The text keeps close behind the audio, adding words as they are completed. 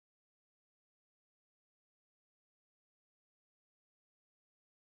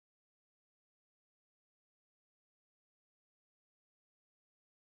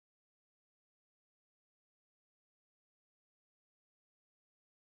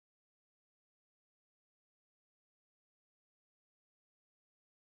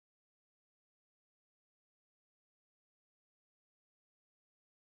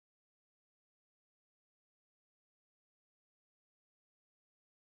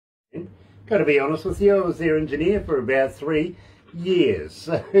Got to be honest with you, I was their engineer for about 3 years.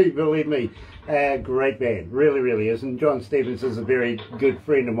 So believe me, great band, really is. And John Stevens is a very good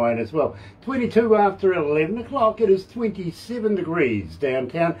friend of mine as well. 22 after 11 o'clock, it is 27 degrees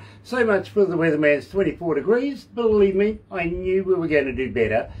downtown. So much for the weatherman's 24 degrees. Believe me, I knew we were going to do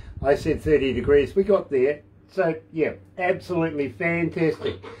better. I said 30 degrees, we got there. So yeah, absolutely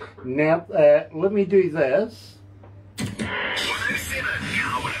fantastic. Now, let me do this.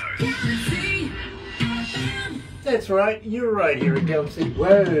 That's right, you're right here at Galaxy.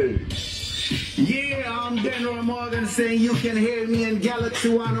 Whoa. Yeah, I'm Denroy Morgan saying you can hear me in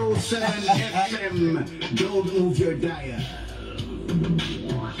galaxy107fm. Don't move your dial.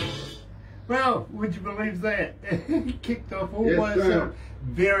 Well, would you believe that? Kicked off all Yes, by itself.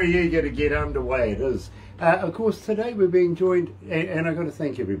 Very eager to get underway, it is. Of course, today we're being joined, and I've got to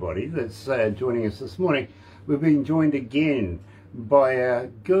thank everybody that's joining us this morning. We're being joined again by a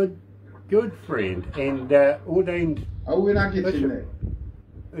good friend and ordained We're not getting bishop,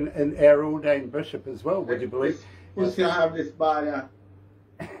 and our ordained bishop as well, would you believe? Who's going to have this body?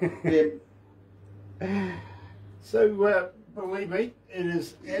 So, believe me, it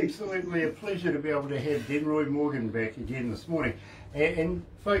is absolutely a pleasure to be able to have Denroy Morgan back again this morning. And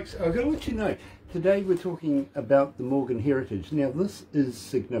folks, I've got to let you know, today we're talking about the Morgan heritage. Now, this is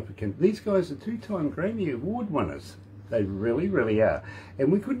significant. These guys are 2-time Grammy Award winners. They really are. And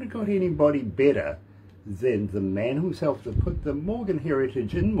we couldn't have got anybody better than the man himself to put the Morgan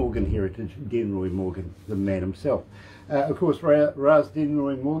heritage in Morgan heritage, Denroy Morgan, the man himself. Of course, Ras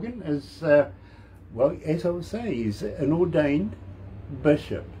Denroy Morgan is, well, as I was saying, he's an ordained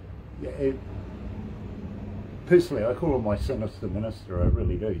bishop. Personally, I call him my sinister minister, I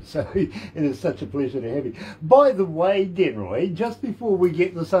really do. So it is such a pleasure to have you. By the way, Denroy, just before we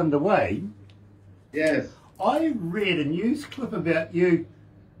get this underway, yes, I read a news clip about you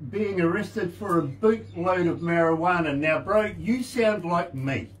being arrested for a bootload of marijuana. Now, bro, you sound like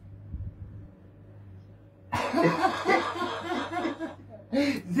me. that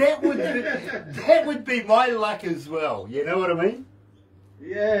would be my luck as well. You know what I mean?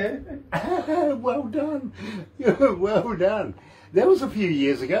 yeah. Well done. Well done. That was a few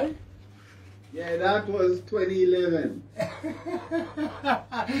years ago. Yeah, that was 2011.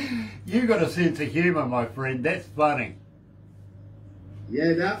 You got a sense of humour, my friend. That's funny.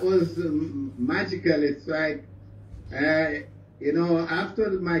 Yeah, that was magical. It's like, you know, after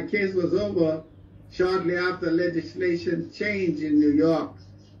my case was over, shortly after legislation changed in New York,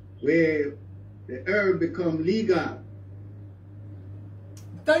 where the herb become legal.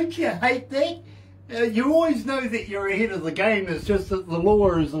 Don't you hate that? You always know that you're ahead of the game, it's just that the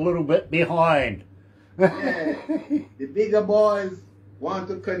law is a little bit behind. Yeah, the bigger boys want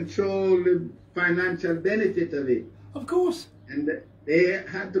to control the financial benefit of it. Of course. And they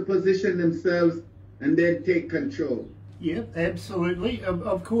have to position themselves and then take control. Yeah, absolutely,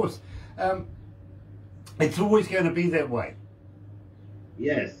 of course. It's always going to be that way.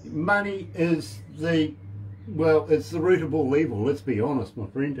 Yes. Money is the, well, it's the root of all evil, let's be honest, my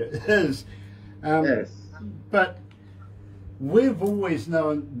friend, it is. Yes. But we've always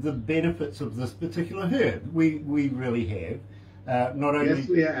known the benefits of this particular herb. We really have. Not only, yes,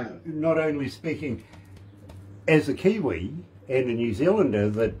 we have. Not only speaking as a Kiwi and a New Zealander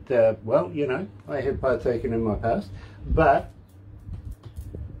that, well, you know, I have partaken in my past, but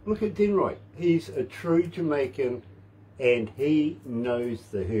look at Denroy. He's a true Jamaican and he knows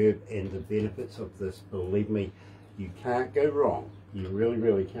the herb and the benefits of this. Believe me, you can't go wrong. You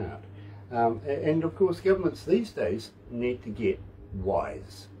really can't. And of course, governments these days need to get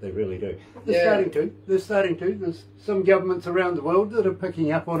wise. They really do. They're starting to. They're starting to. There's some governments around the world that are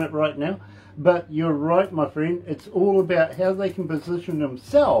picking up on it right now. But you're right, my friend. It's all about how they can position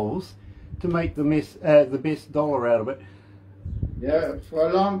themselves to make the best dollar out of it. Yeah, for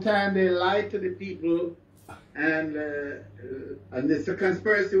a long time they lied to the people, and it's a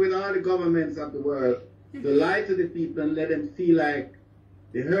conspiracy with all the governments of the world to lie to the people and let them feel like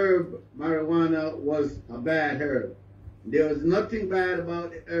the herb marijuana was a bad herb. There was nothing bad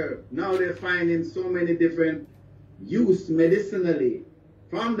about the herb. Now they're finding so many different use medicinally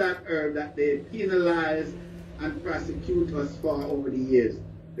from that herb that they penalize and prosecute us for over the years.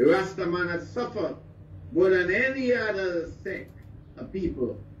 The Rastaman has suffered more than any other sect of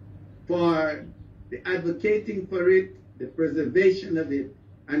people for the advocating for it, the preservation of it,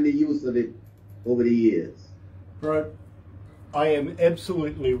 and the use of it over the years. Right. I am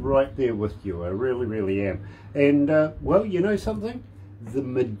absolutely right there with you. I really am. And, well, you know something? The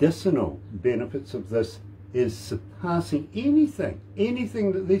medicinal benefits of this is surpassing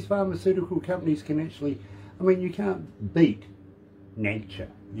anything that these pharmaceutical companies can actually, I mean, you can't beat nature.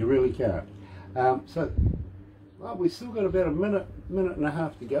 You really can't. So, well, we've still got about a minute and a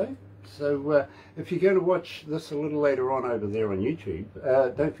half to go. So if you're going to watch this a little later on over there on YouTube,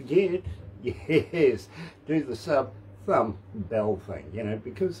 don't forget, yes, do the thumb bell thing, you know,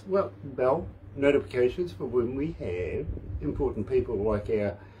 because, well, bell notifications for when we have important people like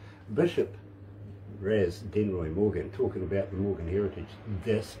our Bishop, Raz Denroy Morgan, talking about the Morgan heritage.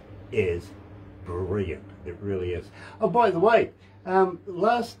 This is brilliant. It really is. Oh, by the way,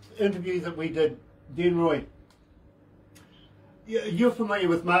 last interview that we did, Denroy, you're familiar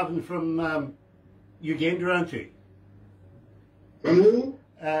with Marvin from Uganda, aren't you? From who?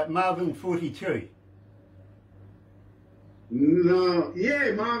 Marvin 42. No,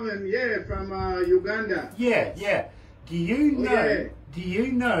 yeah, Marvin, yeah, from Uganda. Yeah, yeah. Do you know? Yeah. Do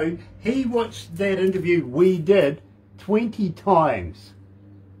you know he watched that interview we did 20 times?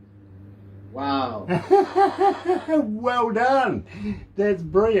 Wow. Well done. That's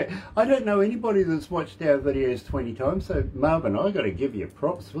brilliant. I don't know anybody that's watched our videos 20 times, so Marvin, I got to give you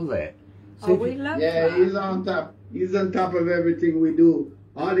props for that. Oh, we love that. Yeah, he's on top. He's on top of everything we do.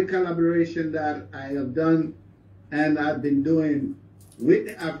 All the collaboration that I have done and I've been doing with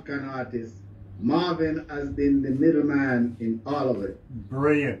the African artists, Marvin has been the middleman in all of it.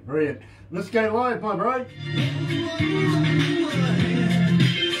 Brilliant, brilliant. Let's go live, my bro.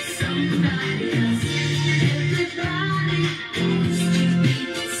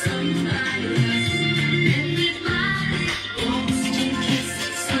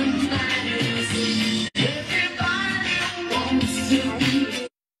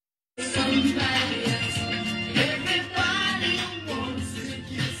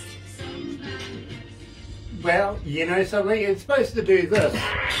 Well, you know something, it's supposed to do this.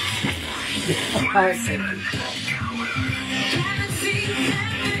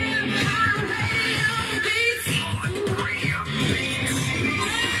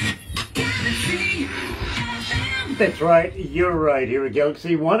 That's right, you're right here at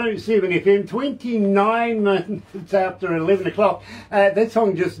Galaxy 107 FM, 29 minutes after 11 o'clock. That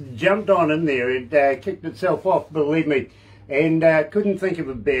song just jumped on in there, it kicked itself off, believe me, and couldn't think of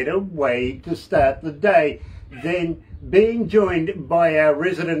a better way to start the day than being joined by our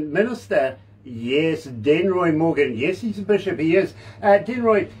resident minister, yes, Denroy Morgan. Yes, he's a bishop, he is.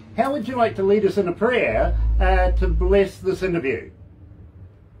 Denroy, how would you like to lead us in a prayer to bless this interview?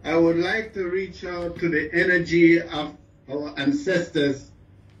 I would like to reach out to the energy of our ancestors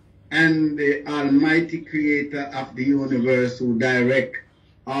and the almighty creator of the universe who direct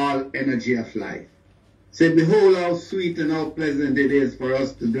all energy of life. Say, behold how sweet and how pleasant it is for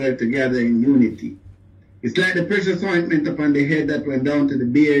us to dwell together in unity. It's like the precious ointment upon the head that went down to the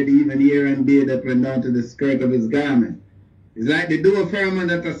beard, even ear and beard that went down to the skirt of his garment. It's like the dew of Hermon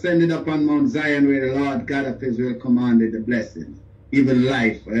that ascended upon Mount Zion where the Lord God of Israel commanded the blessings, even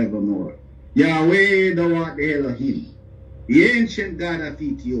life forevermore. Yahweh, thou art the Elohim, the ancient God of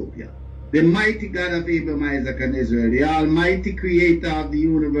Ethiopia, the mighty God of Abraham, Isaac, and Israel, the almighty creator of the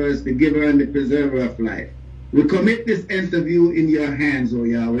universe, the giver and the preserver of life. We commit this interview in your hands, O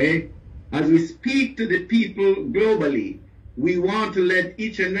Yahweh. As we speak to the people globally, we want to let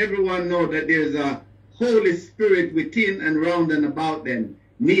each and everyone know that there's a Holy Spirit within and round and about them,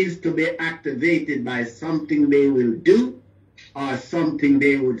 needs to be activated by something they will do or something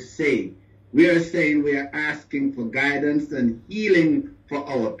they would say. We are saying we are asking for guidance and healing for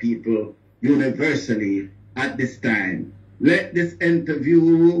our people universally at this time. Let this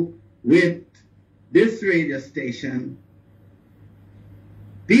interview with this radio station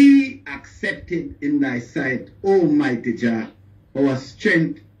be accepted in thy sight, Almighty Jah, our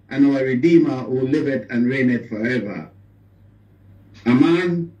strength and our Redeemer who liveth and reigneth forever.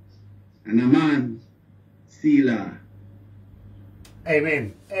 Amen and Amen. Selah.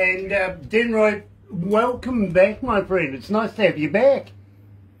 Amen. And Denroy, welcome back, my friend. It's nice to have you back.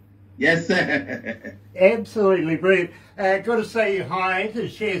 Yes, sir. Absolutely brilliant. Got to say hi to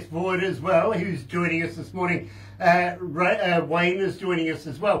Shaz Void as well, who's joining us this morning. Wayne is joining us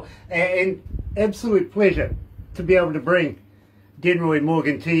as well. And absolute pleasure to be able to bring Denroy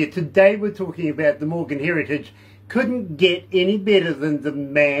Morgan to you. Today we're talking about the Morgan heritage. Couldn't get any better than the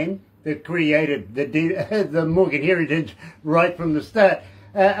man that created the Morgan heritage right from the start.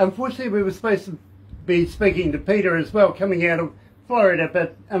 Unfortunately, we were supposed to be speaking to Peter as well, coming out of Florida,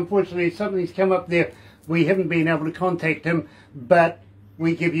 but unfortunately something's come up there. We haven't been able to contact him, but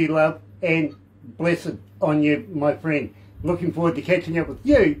we give you love and blessed on you, my friend. Looking forward to catching up with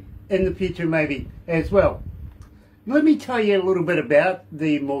you in the future maybe as well. Let me tell you a little bit about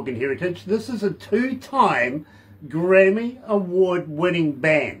the Morgan heritage. This is a two-time Grammy Award winning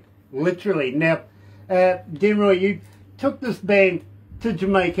band, literally. Now, Denroy, you took this band to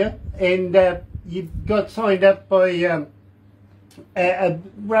Jamaica, and you got signed up by a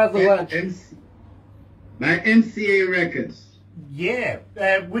rather large... By MCA Records. Yeah,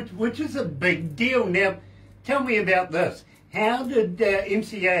 which is a big deal. Now, tell me about this. How did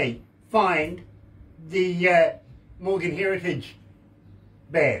MCA find the Morgan Heritage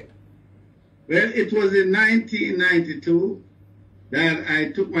Band? Well, it was in 1992 that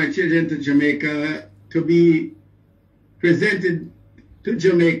I took my children to Jamaica to be presented to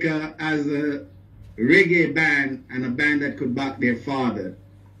Jamaica as a reggae band and a band that could back their father,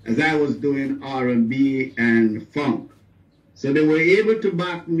 as I was doing R&B and funk. So they were able to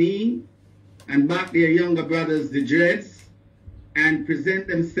back me and back their younger brothers, the Dreads, and present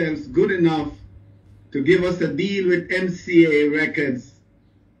themselves good enough to give us a deal with MCA Records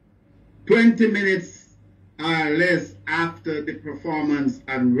 20 minutes or less after the performance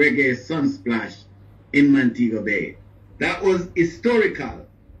on Reggae Sunsplash in Montego Bay. That was historical.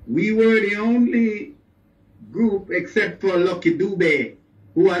 We were the only group, except for Lucky Dube,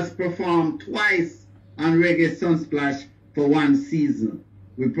 who has performed twice on Reggae Sunsplash for one season.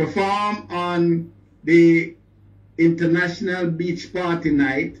 We perform on the International Beach Party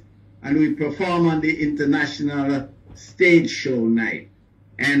Night, and we perform on the International Stage Show Night.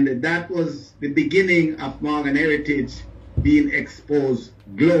 And that was the beginning of Morgan Heritage being exposed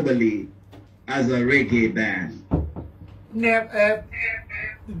globally as a reggae band. Now,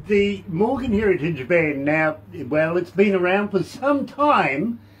 the Morgan Heritage Band, now, well, it's been around for some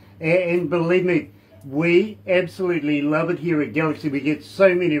time, and believe me, we absolutely love it here at Galaxy. We get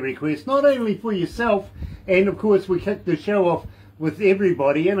so many requests, not only for yourself, and of course we kick the show off with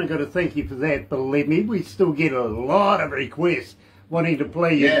everybody, and I've got to thank you for that. Believe me, we still get a lot of requests wanting to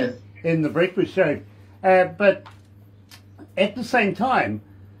play you in the breakfast show. But at the same time,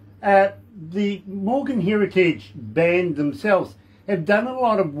 the Morgan Heritage Band themselves have done a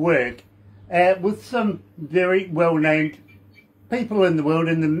lot of work with some very well-named people in the world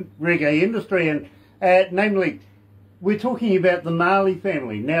in the reggae industry, and namely, we're talking about the Marley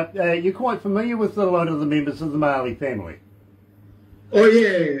family. Now, you're quite familiar with a lot of the members of the Marley family. Oh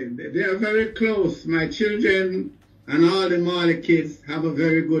yeah, they are very close. My children and all the Marley kids have a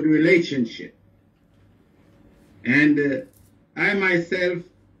very good relationship. And I myself,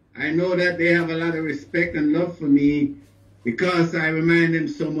 I know that they have a lot of respect and love for me because I remind them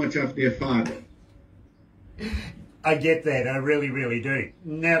so much of their father. I get that, I really, really do.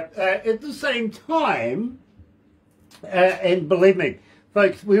 Now, at the same time, and believe me,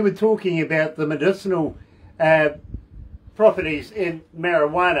 folks, we were talking about the medicinal properties in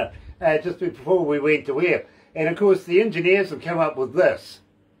marijuana just before we went to air. And of course, the engineers have come up with this.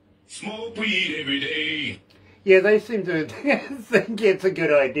 Smoke weed every day. Yeah, they seem to think it's a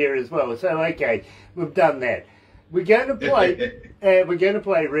good idea as well. So, okay, we've done that. We're going to play.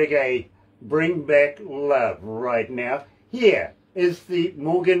 Reggae. Bring Back Love right now. Here is the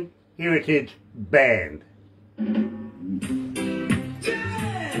Morgan Heritage Band.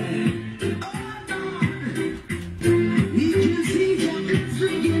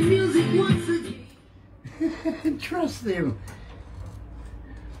 Trust them.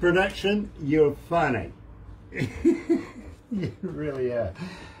 Production, you're funny. You really are.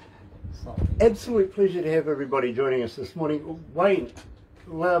 Absolute pleasure to have everybody joining us this morning. Wayne,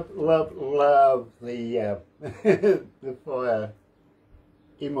 love the the fire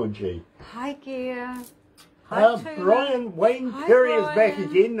emoji. Hi, Gia. Hi, Brian, Wayne Hi, Perry is Brian. back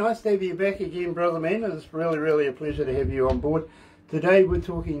again. Nice to have you back again, brother man. It's really a pleasure to have you on board. Today we're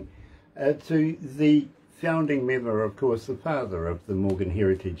talking to the founding member, of course, the father of the Morgan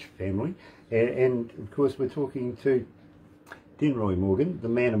Heritage family, and of course we're talking to Denroy Morgan, the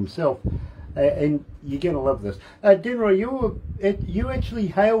man himself, and you're going to love this. Denroy, you actually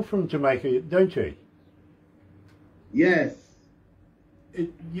hail from Jamaica, don't you? Yes.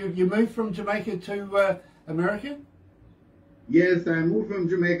 You moved from Jamaica to America? Yes, I moved from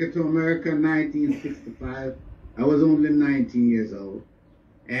Jamaica to America in 1965. I was only 19 years old.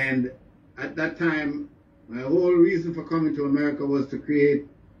 And at that time, my whole reason for coming to America was to create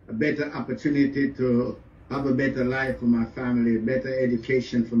a better opportunity to have a better life for my family, better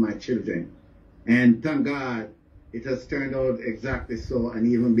education for my children. And thank God, it has turned out exactly so and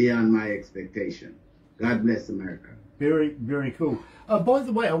even beyond my expectation. God bless America. Very cool. By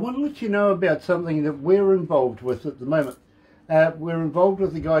the way, I want to let you know about something that we're involved with at the moment. We're involved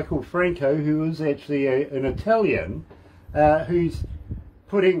with a guy called Franco, who is actually an Italian, who's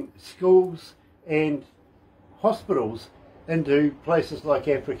putting schools and hospitals into places like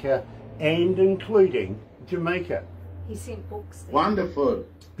Africa and including Jamaica. He sent books there. Wonderful.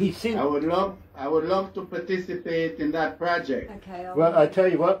 He sent. I would love to participate in that project. Okay. Well, I tell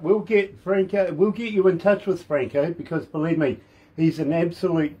you what, we'll get Franco. We'll get you in touch with Franco, because believe me, he's an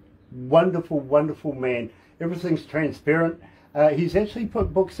absolute wonderful, wonderful man. Everything's transparent. He's actually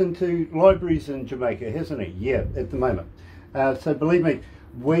put books into libraries in Jamaica, hasn't he? Yeah, at the moment. So believe me,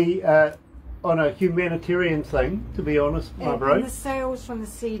 we are on a humanitarian thing, to be honest, my bro. And the sales from the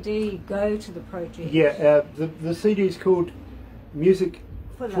CD go to the project. Yeah, the CD is called Music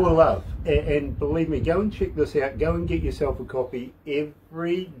for Love. And believe me, go and check this out. Go and get yourself a copy.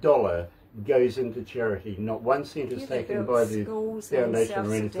 Every dollar goes into charity. Not 1 cent is taken by the foundation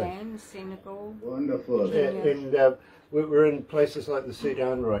or anything. Sudan, Senegal. Wonderful. And we're in places like the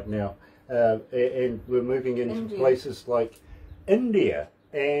Sudan right now, and we're moving into places like India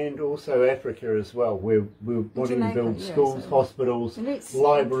and also Africa as well. We're wanting to build schools, hospitals,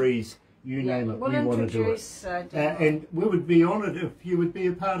 libraries, you name it. We want to do it. And we would be honoured if you would be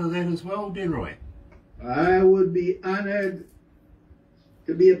a part of that as well, Denroy. I would be honoured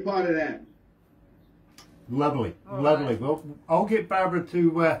to be a part of that. Lovely, All lovely. right. Well, I'll get Barbara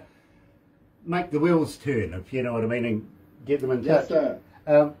to make the wheels turn, if you know what I mean, and get them in touch. Yes,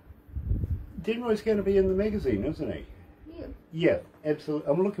 sir. Denroy's going to be in the magazine, isn't he? Yeah. Yeah,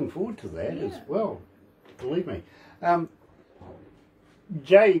 absolutely. I'm looking forward to that as well. Believe me.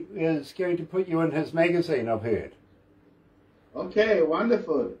 Jay is going to put you in his magazine, I've heard. Okay,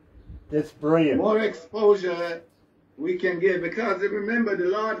 wonderful. That's brilliant. More exposure we can give, because remember, the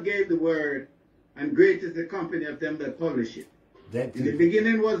Lord gave the word, and great is the company of them that publish it. That's In the it.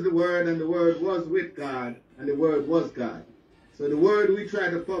 beginning was the Word, and the Word was with God, and the Word was God. So the word we try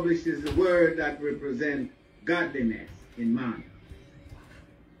to publish is the word that represents godliness in man.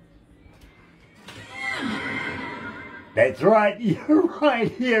 That's right, you're right,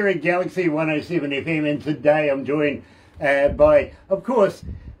 here at Galaxy 107 FM, and today I'm joined by, of course,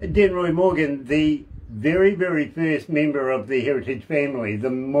 Denroy Morgan, the very, very first member of the Heritage family, the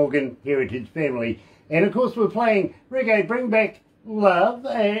Morgan Heritage family. And of course we're playing Reggae Bring Back Love.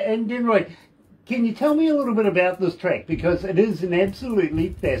 And Denroy, can you tell me a little bit about this track? Because it is an absolutely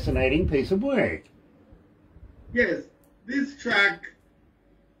fascinating piece of work. Yes, this track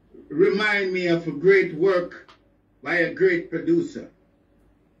reminds me of a great work by a great producer,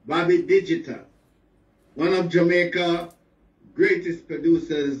 Bobby Digital, one of Jamaica's greatest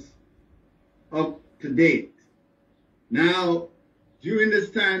producers up to date. Now, during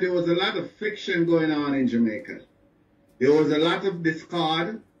this time, there was a lot of friction going on in Jamaica. There was a lot of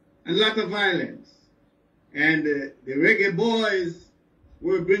discord and a lot of violence. And the reggae boys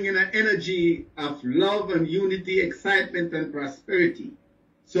were bringing an energy of love and unity, excitement and prosperity.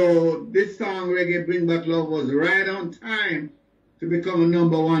 So this song, Reggae Bring Back Love, was right on time to become a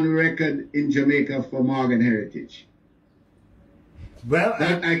 #1 record in Jamaica for Morgan Heritage. Well,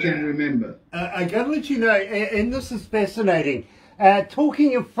 that I can remember. I got to let you know, and this is fascinating.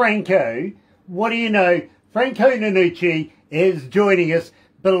 Talking of Franco, what do you know? Franco Nanucci is joining us.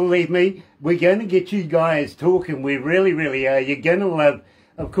 Believe me, we're going to get you guys talking. We really, really are. You're going to love,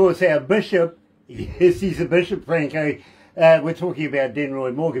 of course, our bishop. Yes, he's a bishop, Franco. We're talking about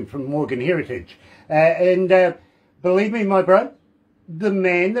Denroy Morgan from Morgan Heritage. And believe me, my bro, the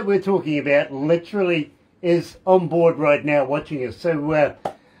man that we're talking about literally is on board right now watching us. So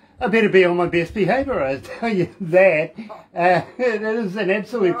I better be on my best behaviour, I tell you that. It is an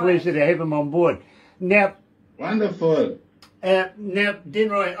absolute pleasure to have him on board. Now, wonderful. Now,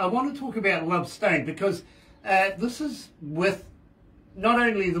 Denroy, I want to talk about Love Stain, because this is with not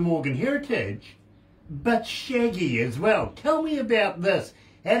only the Morgan Heritage, but Shaggy as well. Tell me about this.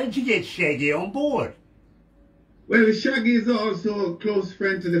 How did you get Shaggy on board? Well, Shaggy is also a close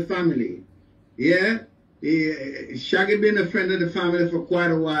friend to the family. Yeah? Shaggy been a friend of the family for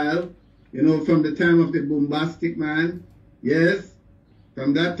quite a while. You know, from the time of the Bombastic Man. Yes?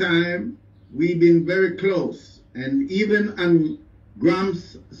 From that time, we've been very close. And even on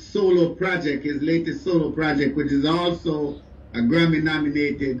Graham's solo project, his latest solo project, which is also a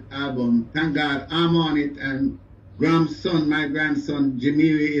Grammy-nominated album, thank God I'm on it, and Graham's son, my grandson,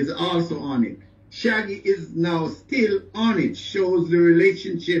 Jamiri, is also on it. Shaggy is now still on it, shows the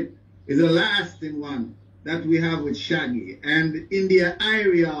relationship is a lasting one that we have with Shaggy. And India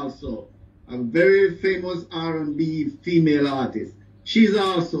Irie also, a very famous R&B female artist, she's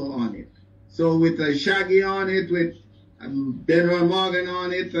also on it. So with Shaggy on it, with Denroy Morgan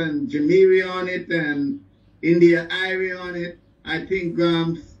on it, and Jamiri on it, and India Irie on it, I think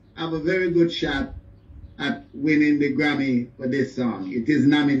Grams have a very good shot at winning the Grammy for this song. It is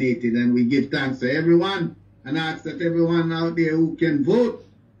nominated, and we give thanks to everyone and ask that everyone out there who can vote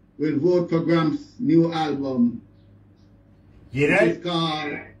will vote for Grams' new album, You know, It's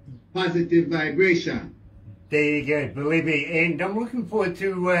called Positive Vibration. there you go, believe me, and I'm looking forward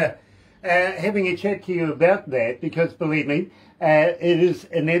to having a chat to you about that, because believe me, it is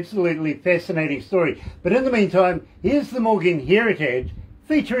an absolutely fascinating story. But in the meantime, here's the Morgan Heritage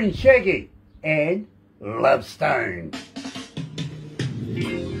featuring Shaggy and Love Stone.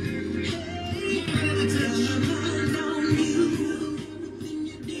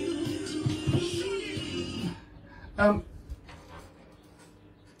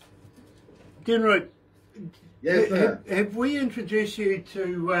 Denroy, Yes, sir. have we introduced you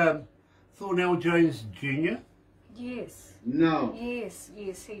to Thornell Jones Jr.? Yes. No. Yes,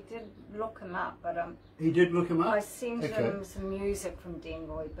 he did look him up, but He did look him up? I sent him some music from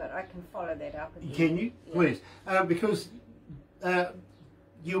Denroy, but I can follow that up again. Can you? Yeah. Please. Because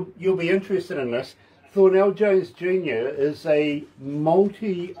you'll be interested in this. Thornell Jones Jr. is a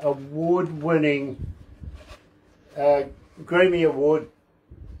multi-award winning Grammy Award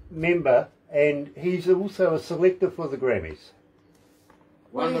member, and he's also a selector for the Grammys.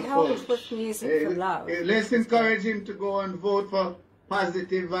 Well, he Wonderful. helped with Music for Love. Let's encourage him to go and vote for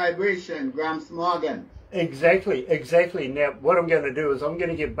Positive Vibration, Gramps Morgan. Exactly. Now, what I'm going to do is I'm going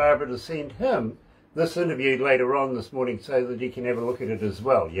to get Barbara to send him this interview later on this morning so that he can have a look at it as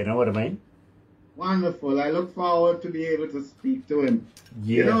well. You know what I mean? Wonderful. I look forward to be able to speak to him.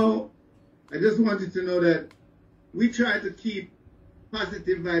 Yeah. You know, I just wanted to know that we try to keep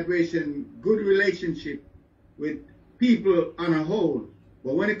positive vibration, good relationship with people on a whole.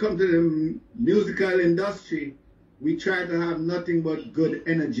 But when it comes to the musical industry, we try to have nothing but good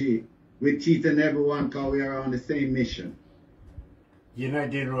energy with each and everyone, because we are on the same mission. You know,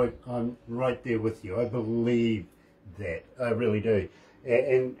 Denroy, I'm right there with you. I believe that. I really do.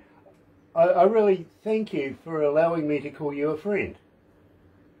 And I really thank you for allowing me to call you a friend.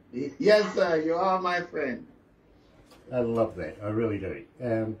 Yes, sir, you are my friend. I love that. I really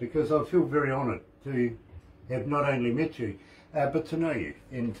do. Because I feel very honoured to have not only met you, but to know you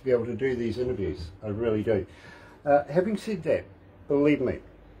and to be able to do these interviews. I really do. Having said that, believe me,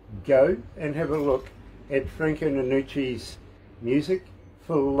 go and have a look at Franco Nanucci's Music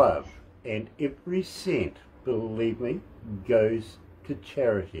for Love, and every cent, believe me, goes to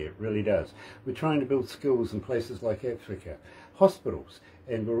charity. It really does. We're trying to build schools in places like Africa, hospitals,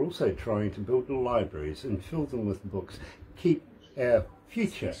 and we're also trying to build libraries and fill them with books, keep our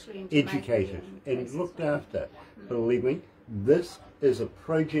future educated and looked after. Believe me, this is a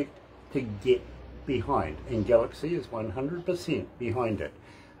project to get behind, and Galaxy is 100% behind it.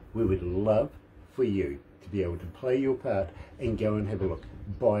 We would love for you to be able to play your part and go and have a look.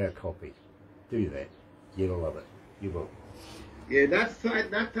 Buy a copy. Do that. You'll love it. You will. Yeah,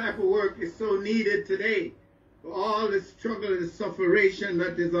 that type of work is so needed today. For all the struggle and suffering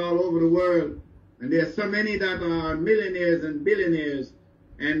that is all over the world. And there are so many that are millionaires and billionaires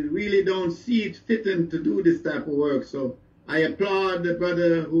and really don't see it fitting to do this type of work. So I applaud the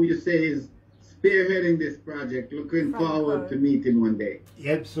brother who you say is spearheading this project. Looking forward to meet him one day.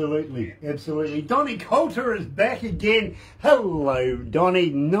 Absolutely, absolutely. Donnie Coulter is back again. Hello,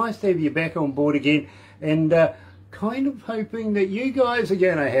 Donnie. Nice to have you back on board again. And kind of hoping that you guys are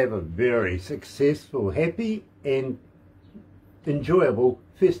going to have a very successful, happy and enjoyable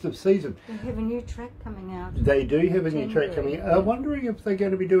festive season. They have a new track coming out. They do have a new track coming out. I'm wondering if they're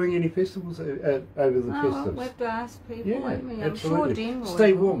going to be doing any festivals over the festives. We'll have to ask people, Yeah, won't we? I'm absolutely. sure Denroy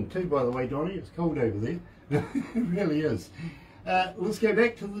Stay will. warm too, by the way, Donnie. It's cold over there. It really is. Let's go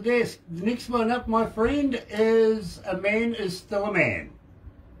back to the desk. The next one up, my friend, is A Man Is Still a Man.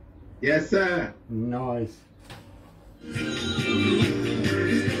 Yes, sir. Nice.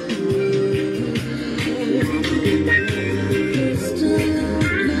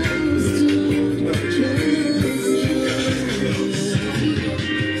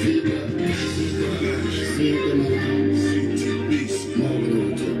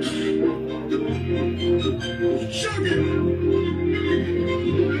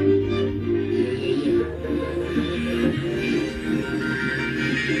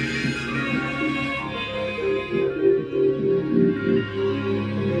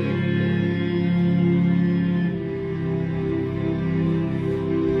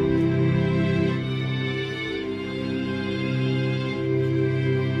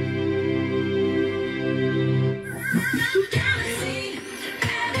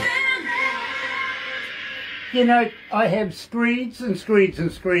 You know, I have screeds and screeds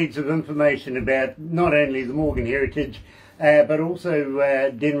and screeds of information about not only the Morgan heritage, but also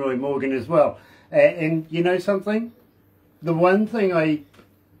Denroy Morgan as well. And you know something? The one thing I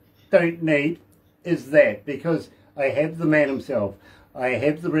don't need is that, because I have the man himself. I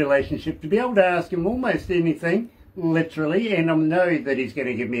have the relationship to be able to ask him almost anything literally, and I know that he's going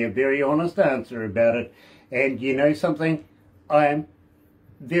to give me a very honest answer about it. And you know something? I am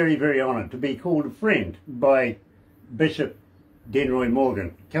very, very honoured to be called a friend by Bishop Denroy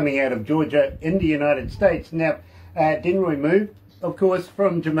Morgan, coming out of Georgia in the United States. Now, Denroy moved, of course,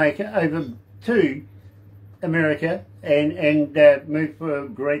 from Jamaica over to America and moved for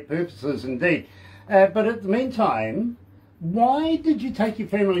great purposes indeed. But at the meantime, why did you take your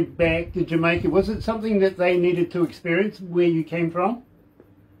family back to Jamaica? Was it something that they needed to experience where you came from?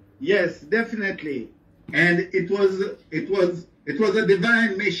 Yes, definitely. And it was a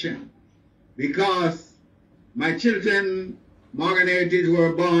divine mission, because my children, Morgan Heritage,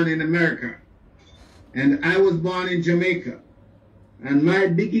 were born in America, and I was born in Jamaica. And my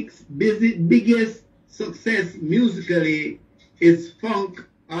biggest success musically is funk,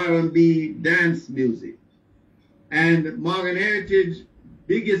 R&B, dance music. And Morgan Heritage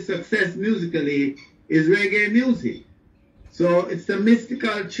biggest success musically is reggae music. So it's a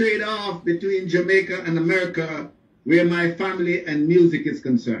mystical trade-off between Jamaica and America where my family and music is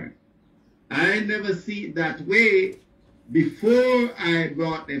concerned. I never see it that way before I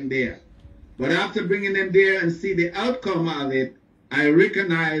brought them there. But after bringing them there and see the outcome of it, I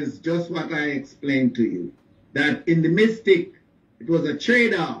recognize just what I explained to you. That in the mystic, it was a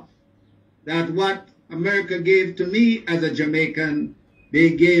trade-off. That what America gave to me as a Jamaican,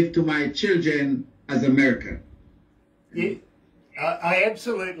 they gave to my children as American. Yeah, I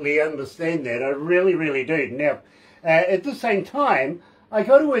absolutely understand that. I really, really do. Now, at the same time, I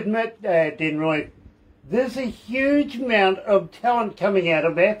got to admit, Denroy, there's a huge amount of talent coming out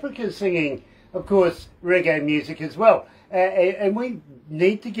of Africa singing, of course, reggae music as well. And we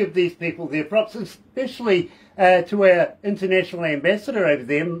need to give these people their props, especially to our international ambassador over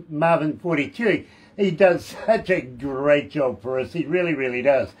there, Marvin 42. He does such a great job for us. He really, really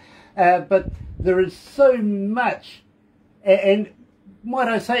does. But there is so much, and might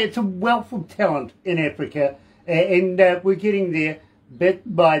I say, it's a wealth of talent in Africa, and we're getting there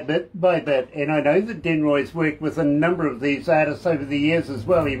bit by bit by bit. And I know that Denroy's worked with a number of these artists over the years as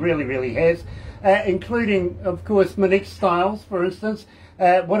well. He really, really has, including, of course, Monique Styles, for instance.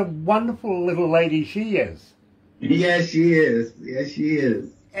 What a wonderful little lady she is. Yes, she is. Yes, she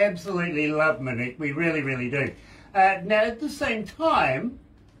is. Absolutely love Monique. We really, really do. Now, at the same time,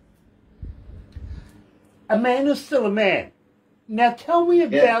 a man is still a man. Now, tell me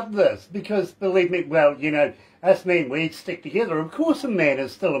about this, because believe me, well, you know, us men, we stick together. Of course a man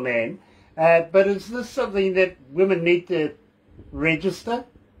is still a man, but is this something that women need to register?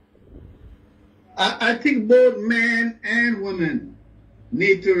 I think both men and women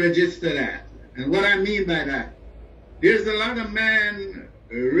need to register that. And what I mean by that, there's a lot of men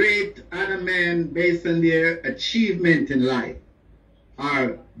rate other men based on their achievement in life,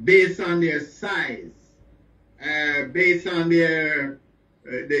 or based on their size, based on their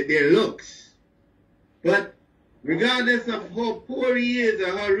looks. But regardless of how poor he is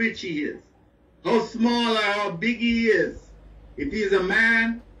or how rich he is, how small or how big he is, if he's a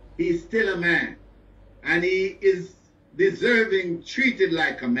man, he's still a man. And he is deserving, treated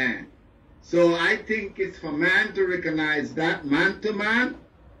like a man. So I think it's for man to recognize that, man to man,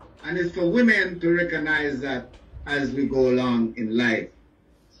 and it's for women to recognize that as we go along in life.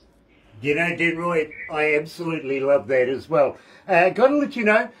 You know, Denroy, I absolutely love that as well. Got to let you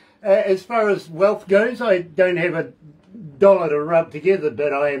know, as far as wealth goes, I don't have a dollar to rub together,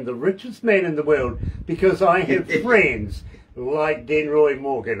 but I am the richest man in the world because I have friends like Denroy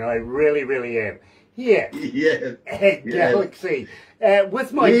Morgan. I really, really am. Here at Galaxy,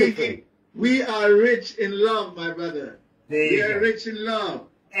 with my different. We are rich in love, my brother. We are rich in love.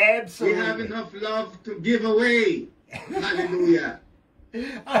 Absolutely. We have enough love to give away. Hallelujah.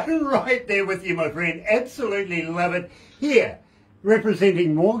 I'm right there with you, my friend. Absolutely love it. Here,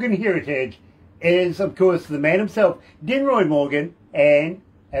 representing Morgan Heritage, is, of course, the man himself, Denroy Morgan, and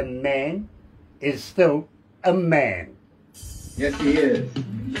a man is still a man. Yes, he is.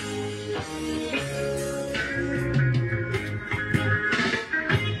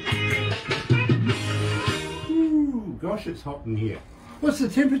 Gosh, it's hot in here. What's the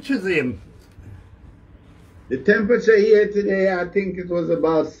temperature there? The temperature here today, I think it was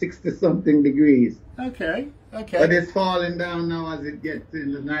about 60-something degrees. Okay, okay. But it's falling down now as it gets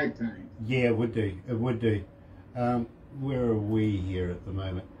in the nighttime. Yeah, it would do. It would do. Where are we here at the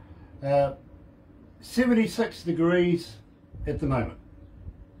moment? 76 degrees at the moment.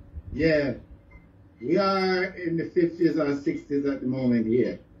 Yeah. We are in the 50s or 60s at the moment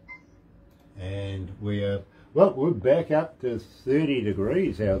here. And we are... Well, we're back up to 30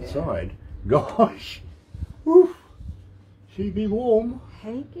 degrees outside. Yeah. Gosh. Oof. She be warm.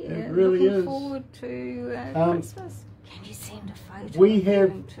 Hey, yeah, It really looking is. forward to Christmas. Can you send a photo? We of have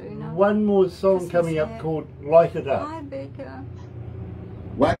them too, no? one more song Christmas coming up hat. called Light It Up. Hi, Becca.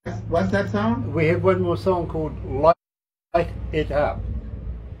 What's that song? We have one more song called Light It Up.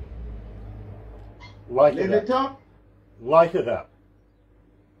 Light Lift It it Up. up. Light It Up.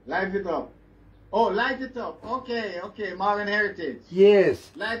 Light it up. Oh, light it up. Okay, Morgan Heritage.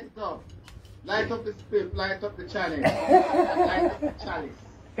 Yes. Light it up. Light up the spirit, light up the chalice. Light up the chalice.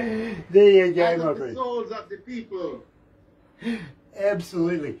 There you go, Light my up the friend. souls of the people.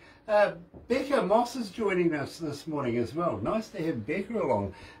 Absolutely. Becca Moss is joining us this morning as well. Nice to have Becca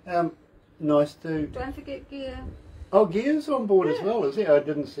along. Nice to... Don't forget gear. Oh, Gear's on board as well, is he? I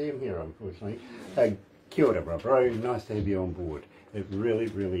didn't see him here, unfortunately. Kia ora, bro. Nice to have you on board. It really,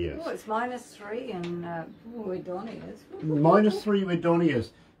 really is. Oh, it's -3 and where Donnie is. -3 where Donnie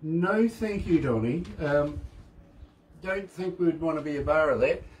is. No, thank you, Donnie. Don't think we'd want to be a bar of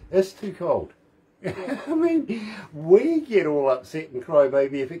that. It's too cold. I mean, we get all upset and cry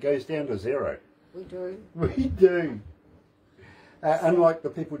baby if it goes down to 0. We do. We do. Unlike the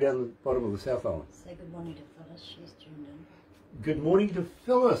people down the bottom of the South Island. Say good morning to Phyllis, she's tuned in. Good morning to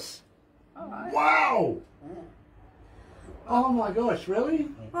Phyllis. All right. Wow! Oh my gosh, really?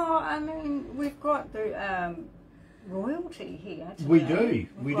 Well, I mean, we've got the royalty here today. We do,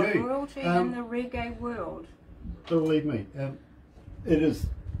 we We've got do. royalty in the reggae world. Believe me, it is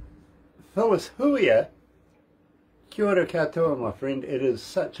Phyllis Huia. Kia ora katoa, my friend. It is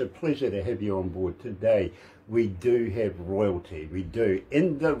such a pleasure to have you on board today. We do have royalty. We do.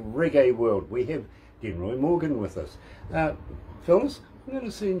 In the reggae world, we have Denroy Morgan with us. Phyllis, I'm going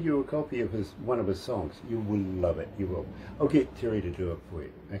to send you a copy of one of his songs. You will love it. You will. I'll get Terry to do it for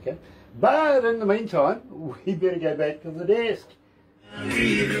you. Okay? But in the meantime, we better go back to the desk.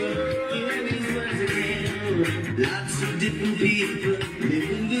 Lots of different people live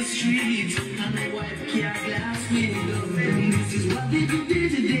in the streets on a white car glass window. This is what they do day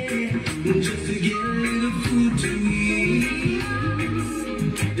to day, just to get a little food to eat.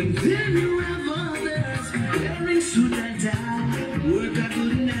 And then you have others wearing suit and tie, work a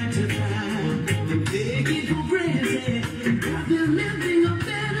good 9 to 5. And they keep on praising, but they're living a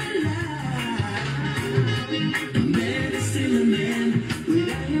better life. A man is still a man,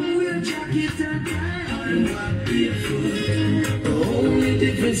 without him wear jacket and tie. The only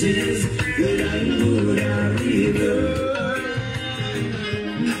difference is that I'm good at either.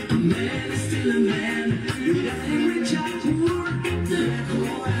 A man is still a man, without him rich or poor, that go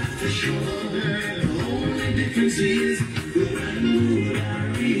after sure. The only difference is that I'm good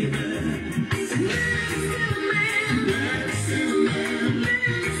at either. Man is still a man, man is still a man,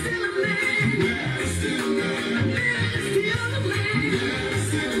 man is still a man, man is still a man, man is still a man, man is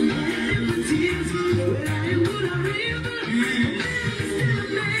still a man.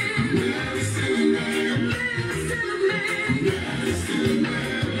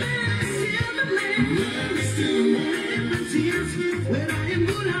 Difference is that I'm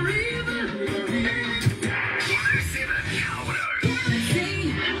good at either.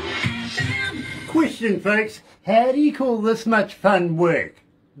 Question, folks, how do you call this much fun work?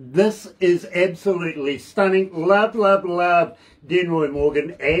 This is absolutely stunning. Love, love, love Denroy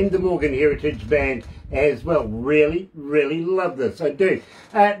Morgan and the Morgan Heritage Band as well. Really, really love this. I do.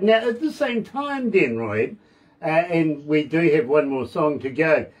 Now, at the same time, Denroy, and we do have one more song to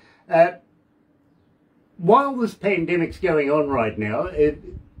go, while this pandemic's going on right now,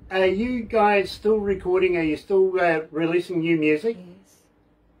 are you guys still recording? Are you still releasing new music? Yes.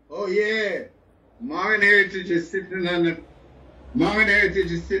 Oh yeah. Morgan Heritage is sitting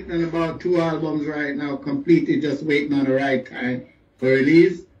on about 2 albums right now, completely just waiting on the right time for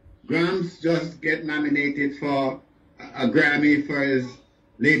release. Grams just get nominated for a Grammy for his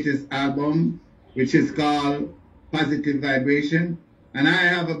latest album, which is called Positive Vibration. And I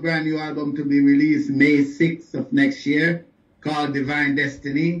have a brand new album to be released May 6th of next year called Divine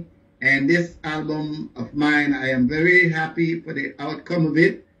Destiny. And this album of mine, I am very happy for the outcome of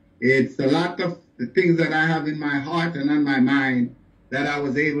it. It's a lot of the things that I have in my heart and on my mind that I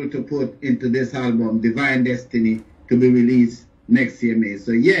was able to put into this album, Divine Destiny, to be released next year, May.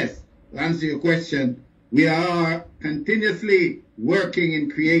 So yes, to answer your question, we are continuously working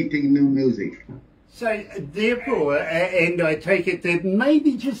and creating new music. So therefore, and I take it that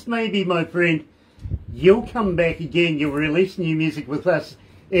maybe, just maybe, my friend, you'll come back again, you'll release new music with us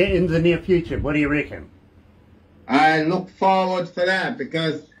in the near future. What do you reckon? I look forward for that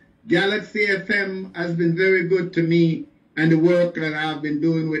because Galaxy FM has been very good to me and the work that I've been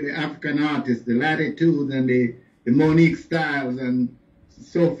doing with the African artists, the Latitudes and the Monique Styles and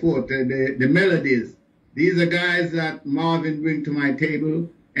so forth, the melodies. These are guys that Marvin bring to my table,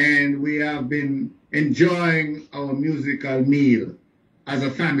 and we have been enjoying our musical meal as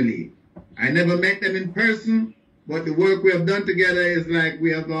a family. I never met them in person, but the work we have done together is like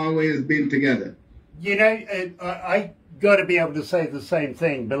we have always been together. You know, I got to be able to say the same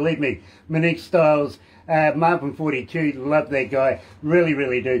thing. Believe me, Monique Styles, Marvin 42, love that guy, really,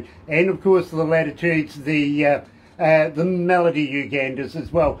 really do. And of course the Latitudes, the Melody Uganders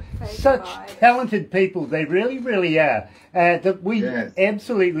as well. Such talented people, they really, really are. That we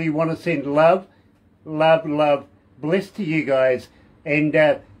absolutely want to send love, bless to you guys,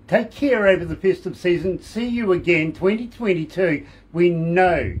 and take care over the festive season. See you again, 2022. We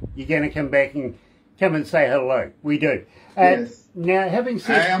know you're going to come back and come and say hello. We do. Yes. Now, having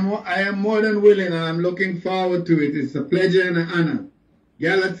said... I am more than willing, and I'm looking forward to it. It's a pleasure and an honor.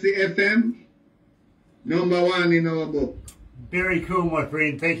 Galaxy FM, #1 in our book. Very cool, my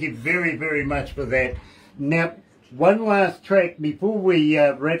friend. Thank you very, very much for that. Now, one last track before we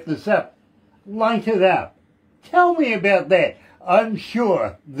wrap this up. Light It Up. Tell me about that. I'm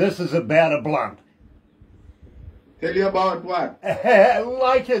sure this is about a blunt. Tell you about what?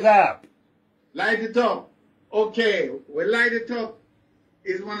 Light It Up. Light It Up. Okay, well, Light It Up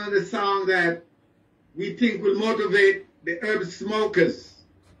is one of the songs that we think will motivate the herb smokers.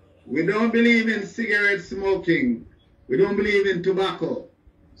 We don't believe in cigarette smoking. We don't believe in tobacco.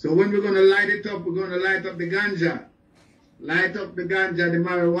 So when we're going to light it up, we're going to light up the ganja. Light up the ganja, the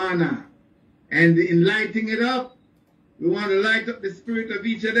marijuana. And in lighting it up, we want to light up the spirit of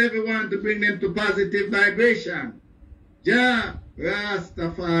each and every one to bring them to positive vibration. Jah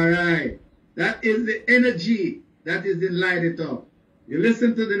Rastafari. That is the energy that is in Light It Up. You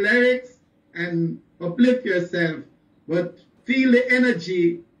listen to the lyrics and uplift yourself, but feel the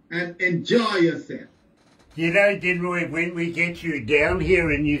energy and enjoy yourself. You know, Denroy, when we get you down here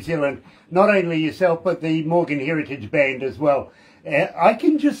in New Zealand, not only yourself, but the Morgan Heritage Band as well, I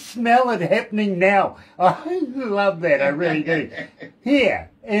can just smell it happening now. I love that, I really do. Here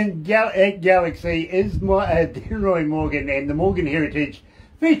in at Galaxy is Denroy Morgan and the Morgan Heritage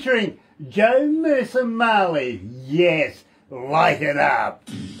featuring Joe Mercer Marley. Yes, light it up.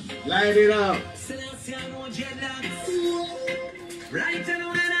 Light it up.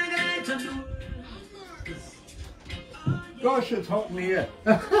 Gosh, it's hot in here.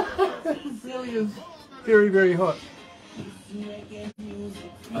 It really is very, very hot.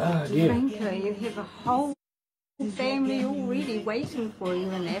 Oh, dear. Franco, you have a whole family already waiting for you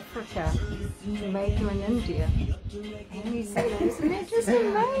in Africa, Jamaica and India. And you said, isn't that just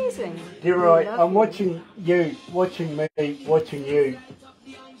amazing? Denroy, I'm watching you, watching me, watching you,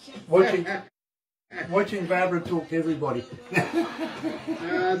 watching Barbara talk to everybody.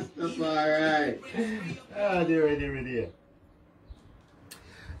 That's alright. Oh, dear.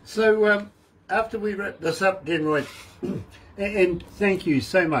 So, after we wrap this up, Denroy, and thank you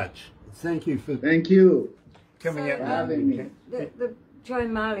so much. Thank you for coming out. for having me. The Joe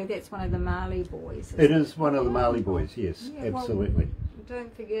Marley, that's one of the Marley boys. It is one of the Marley boys, yes, Yeah, absolutely. Well,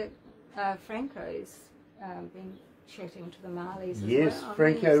 don't forget Franco's been chatting to the Marleys as Yes, well.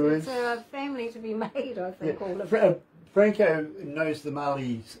 Franco is. It's a family to be made, I think, Yeah. all of it. Franco knows the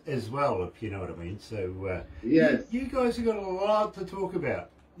Marleys as well, if you know what I mean. So, Yes. you guys have got a lot to talk about.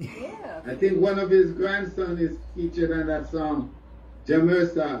 Yeah. I think one of his grandsons is featured on that song,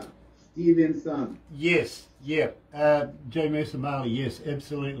 Jamersa, Stephen's son. Yes, yeah. Joe Mercer Marley, yes,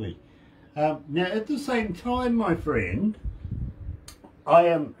 absolutely. Now, at the same time, my friend, I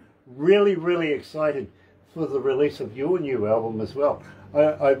am really, really excited for the release of your new album as well.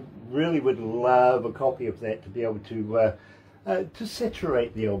 I really would love a copy of that to be able to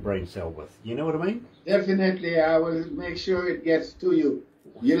saturate the old brain cell with. You know what I mean? Definitely, I will make sure it gets to you.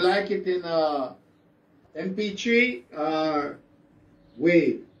 You like it in MP3 or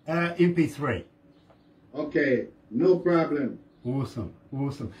WAV? MP3. Okay, no problem. Awesome,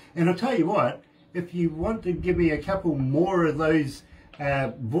 awesome. And I'll tell you what, if you want to give me a couple more of those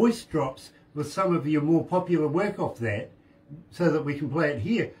voice drops with some of your more popular work off that, so that we can play it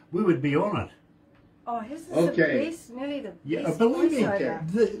here, we would be on it. Oh, his is Okay. the best, nearly the Yeah, best believe me,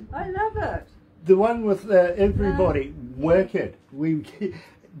 voiceover. I love it. the one with everybody, work it.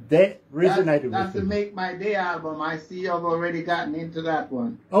 That resonated That's with the me. Make My Day album. I see you've already gotten into that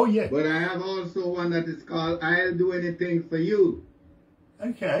one. Oh yeah. But I have also one that is called I'll Do Anything For You.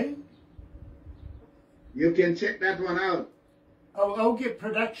 Okay. You can check that one out. I'll get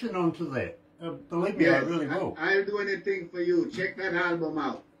production onto that. Believe me, I Yes, really will. I'll Do Anything For You. Check that album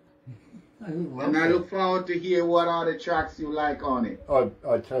out. I love And I that. look forward to hear what other tracks you like on it.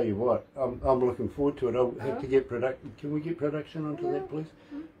 I tell you what, I'm looking forward to it. I'll have to get production. Can we get production onto that, please?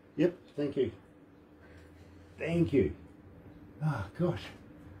 Yep, thank you. Thank you. Oh gosh,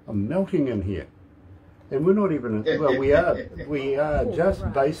 I'm melting in here. And we're not even, well, we are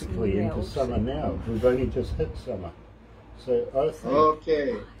just basically into summer now. We've only just hit summer. So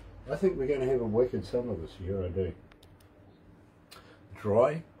I think we're going to have a wicked summer this year, I do.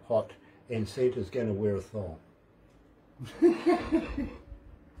 Dry, hot, and Santa's going to wear a thong.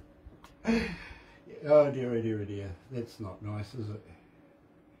 Oh dear, oh dear, oh dear. That's not nice, is it?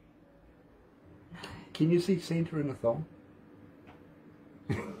 Can you see Santa in a thong?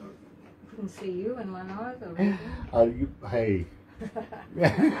 Couldn't see you in one either. Hey.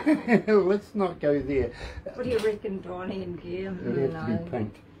 Let's not go there. What do you reckon, Donnie and Jim? It'd have to be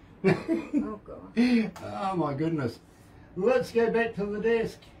pink. Oh God. Oh my goodness. Let's go back to the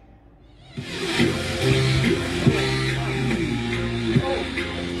desk.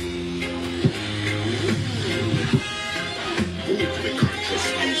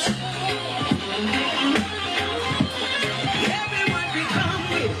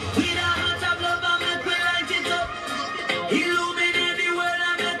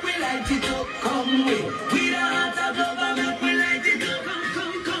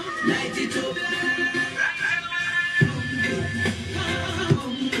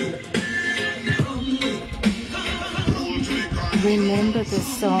 Remember the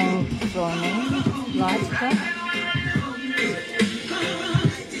song, Donnie? Light Club?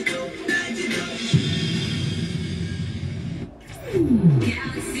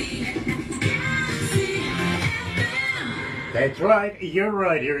 That's right, you're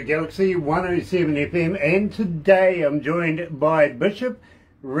right here at Galaxy 107 FM, and today I'm joined by Bishop,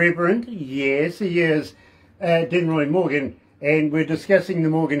 Reverend, yes he is, Denroy Morgan, and we're discussing the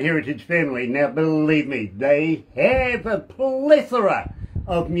Morgan heritage family. Now believe me, they have a plethora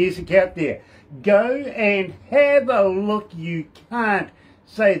of music out there. Go and have a look. You can't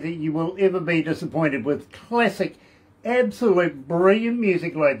say that you will ever be disappointed with classic, absolute brilliant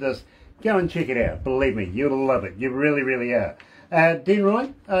music like this. Go and check it out. Believe me, you'll love it. You really, really are.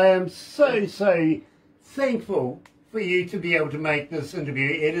 Denroy, I am so thankful for you to be able to make this interview.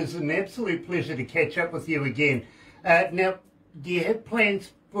 It is an absolute pleasure to catch up with you again. Now, do you have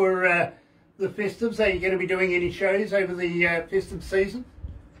plans for the festives? Are you going to be doing any shows over the festive season?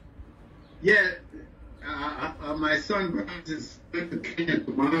 Yeah, my son Grant is going to Kenya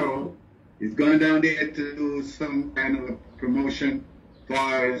tomorrow. He's going down there to do some kind of a promotion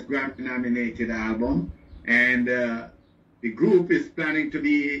for his Grammy-nominated album. And the group is planning to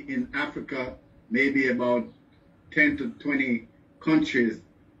be in Africa, maybe about 10 to 20 countries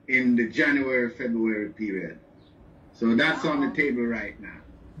in the January-February period. So that's on the table right now.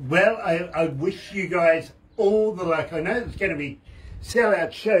 Well, I wish you guys all the luck. I know there's going to be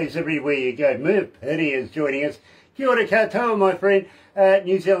sell-out shows everywhere you go. Merv Penny is joining us. Kia ora katoa, my friend.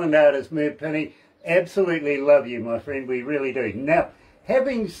 New Zealand artist Merv Penny. Absolutely love you, my friend. We really do. Now,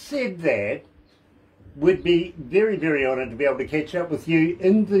 having said that, we'd be very, very honoured to be able to catch up with you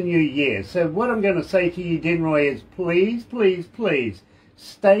in the new year. So what I'm going to say to you, Denroy, is please, please, please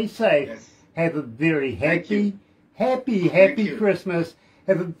stay safe. Yes. Have a very happy Christmas.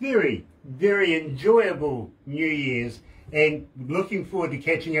 Have a very, very enjoyable New Year's, and looking forward to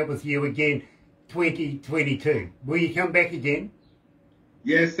catching up with you again 2022. Will you come back again?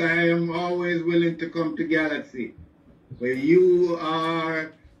 Yes, I am always willing to come to Galaxy, where you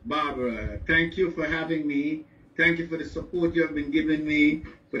are, Barbara. Thank you for having me. Thank you for the support you have been giving me,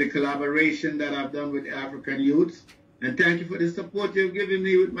 for the collaboration that I've done with African youths. And thank you for the support you've given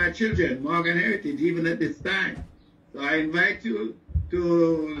me with my children, Morgan Heritage, even at this time. So I invite you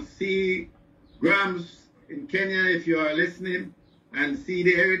to see Grams in Kenya if you are listening, and see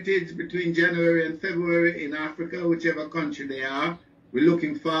the heritage between January and February in Africa, whichever country they are. We're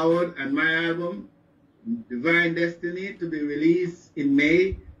looking forward, and my album, Divine Destiny, to be released in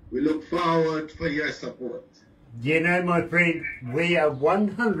May. We look forward for your support. You know, my friend, we are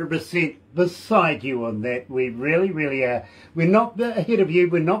 100% beside you on that. We really, really are. We're not ahead of you.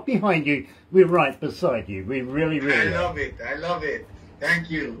 We're not behind you. We're right beside you. We really, really are. I love it. I love it.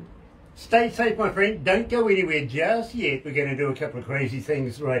 Thank you. Stay safe, my friend. Don't go anywhere just yet. We're going to do a couple of crazy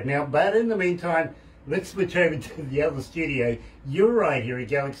things right now. But in the meantime, let's switch over to the other studio. You're right here at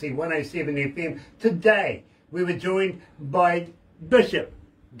Galaxy 107 FM. Today, we were joined by Bishop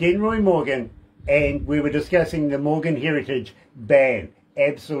Denroy Morgan, and we were discussing the Morgan Heritage Band.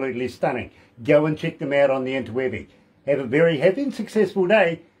 Absolutely stunning. Go and check them out on the interwebby. Have a very happy and successful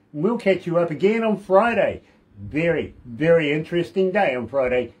day. We'll catch you up again on Friday. Very, very interesting day on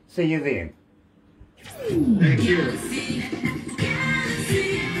Friday. See you then. Thank you.